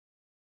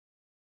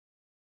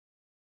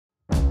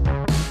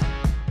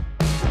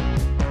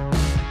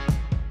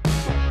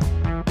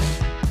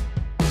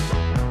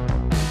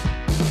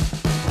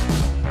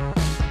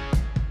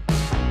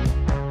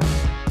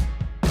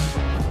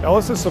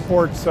Ellisys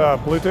supports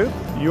Bluetooth,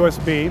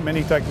 USB,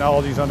 many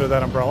technologies under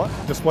that umbrella,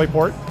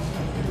 DisplayPort,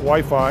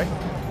 Wi-Fi,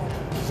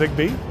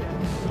 ZigBee,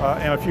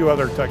 and a few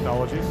other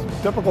technologies.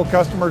 Typical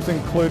customers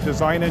include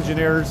design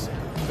engineers,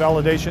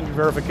 validation,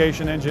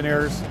 verification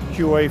engineers,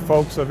 QA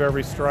folks of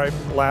every stripe,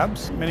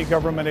 labs. Many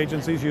government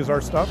agencies use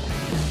our stuff.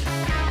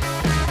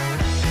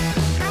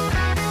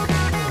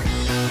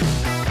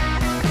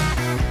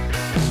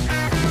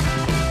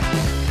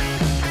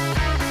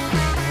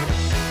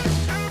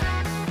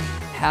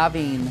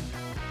 Having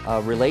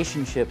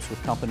relationships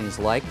with companies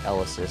like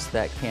Ellisys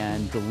that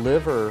can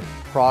deliver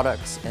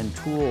products and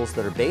tools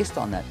that are based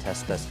on that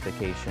test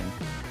specification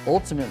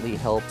ultimately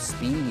helps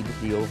speed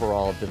the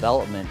overall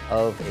development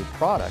of a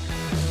product.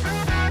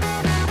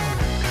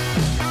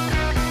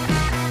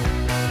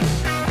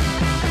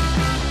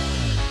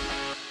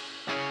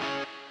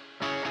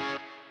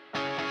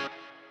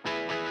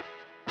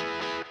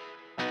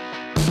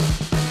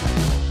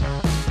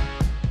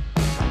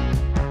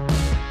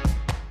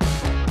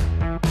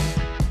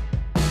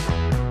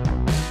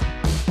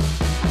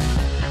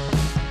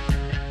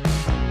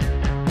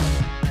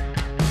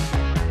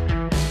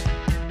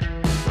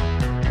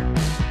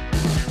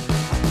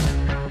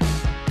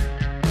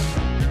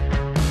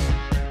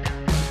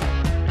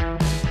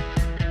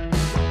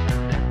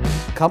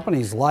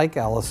 Companies like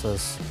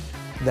Ellisys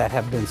that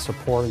have been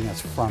supporting us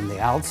from the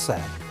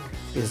outset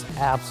is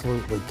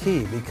absolutely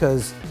key,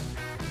 because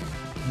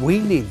we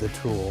need the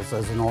tools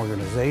as an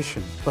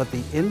organization, but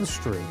the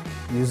industry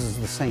uses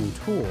the same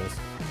tools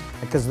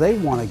because they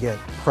want to get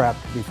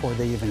prepped before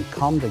they even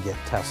come to get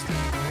tested.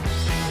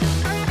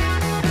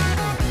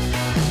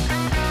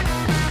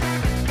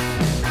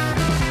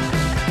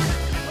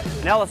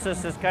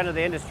 Ellisys is kind of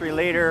the industry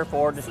leader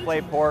for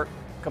DisplayPort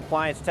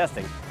compliance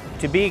testing.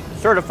 To be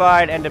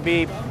certified and to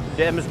be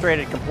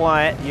demonstrated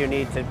compliant, you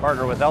need to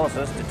partner with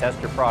Ellisys to test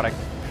your product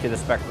to the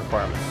spec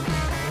requirements.